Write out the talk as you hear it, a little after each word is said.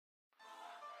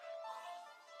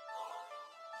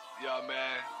Yeah,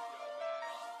 man.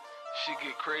 Shit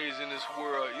get crazy in this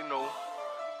world, you know.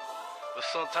 But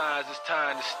sometimes it's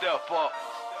time to step up,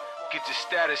 get your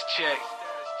status checked.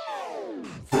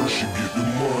 First you get the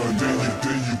money,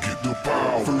 then you get the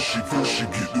power. First you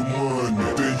get the money,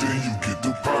 then you get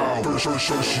the power.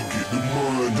 First you get the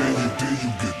money, then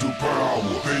you get the power.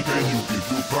 Then you get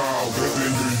the power,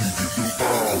 then you get the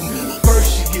power.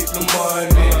 First you get the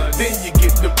money, then you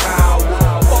get the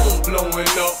power. Phone blowing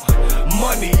up,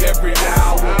 money every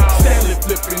hour. Stanley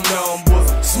flipping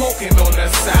numbers, smoking on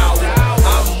that sour.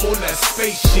 I'm on that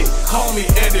spaceship, call me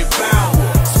Eddie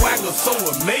Bauer. Swagger so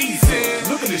amazing,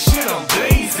 look at the shit I'm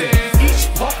blazing. Each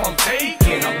puff I'm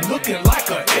taking, I'm looking like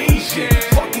an Asian.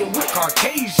 Fucking with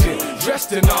Caucasian,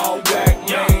 dressed in all black,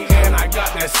 man. And I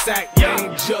got that sack,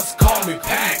 man, just call me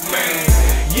Pac-Man.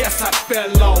 Yes, I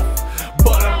fell off,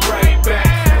 but I'm right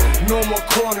back. No more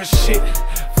corner shit,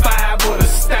 5 or the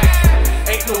stack.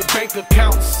 Ain't no bank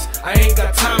accounts, I ain't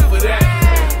got time for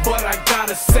that. But I got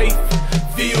a safe,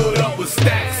 filled up with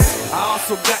stacks. I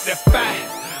also got that fat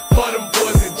for them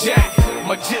boys and Jack.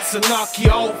 My jits will knock you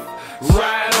off,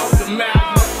 right off the map.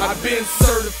 I've been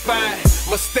certified,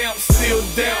 my stamp's still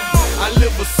down. I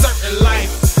live a certain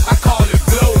life, I call it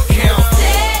glow count.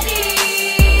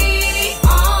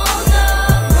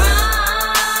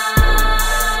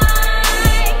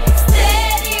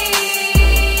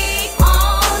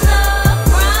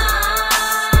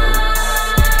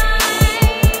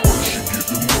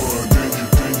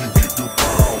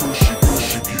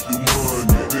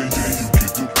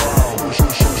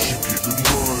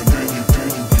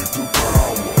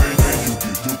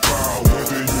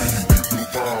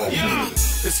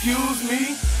 Excuse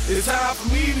me, it's time for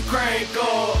me to crank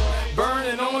up.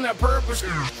 Burning on that purpose,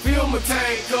 fill my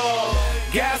tank up.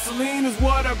 Gasoline is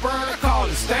what I burn, I call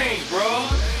it stank, bro.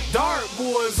 Dark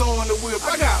boys on the whip,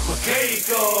 I got my cake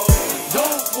up.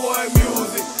 Dope boy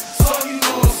music, so you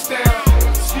know I'm stamp.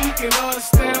 Speaking of the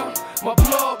stamp, my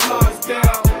plug blocks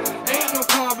down. Ain't no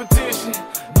competition,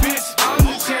 bitch, I'm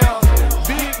the champ.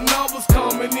 Big numbers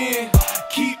coming in,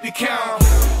 keep the count.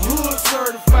 Hood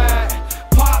certified,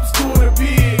 pops doing a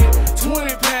bid.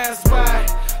 20 passed by,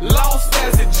 lost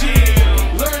as a jig.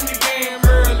 Learned the game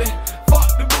early, fuck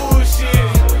the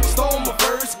bullshit. Stole my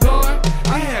first gun,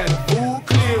 I had a full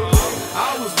clip.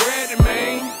 I was ready,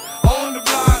 man, on the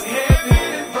block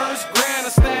heavy. First grand I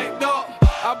stacked up,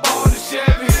 I bought a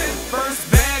Chevy.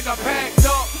 First bag I packed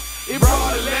up, it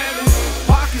brought 11.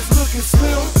 Pockets looking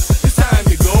slim, it's time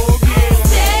to go again.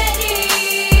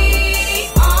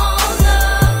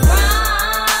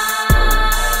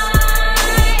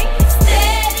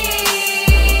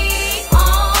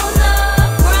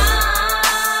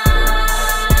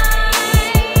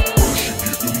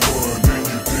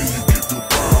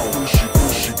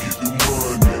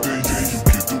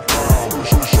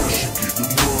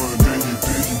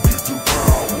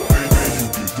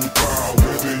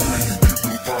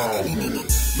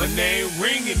 My name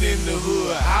ringing in the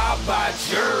hood, how about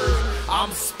yours?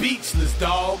 I'm speechless,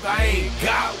 dog, I ain't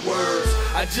got words.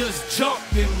 I just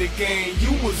jumped in the game,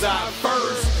 you was out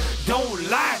first. Don't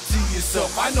lie to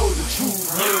yourself, I know the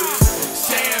truth hurts.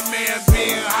 Sandman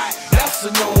being hot, that's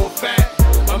a known fact.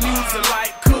 My music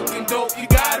like cooking dope, you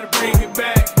gotta bring it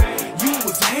back. You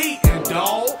was hating,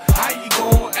 dog, how you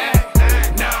gon' act?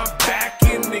 Now I'm back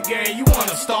in the game, you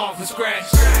wanna start from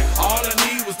scratch. All I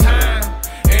need was time,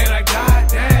 and I got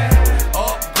that.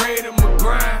 Upgraded my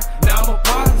grind, now my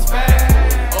pocket's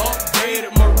fat.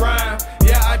 Upgraded my rhyme,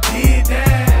 yeah I did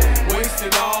that.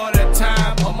 Wasted all that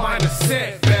time, a minor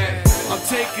setback. I'm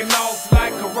taking off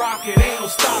like a rocket, ain't no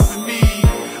stopping me.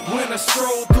 When I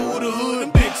stroll through the hood,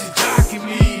 them bitches jocking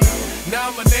me.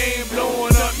 Now my name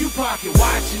blowing up, you pocket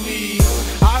watching me.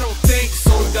 I don't think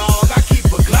so, dog, I keep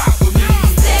a Glock with me.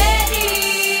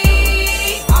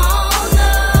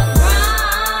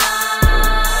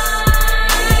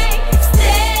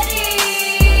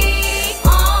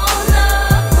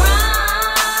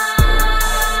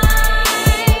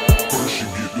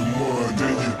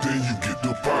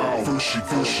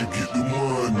 First you get the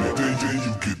money, then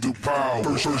you get the power.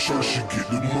 First you get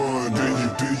the money, then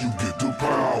you get the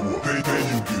power. Then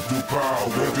you get the power,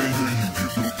 then you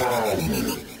get the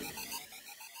power.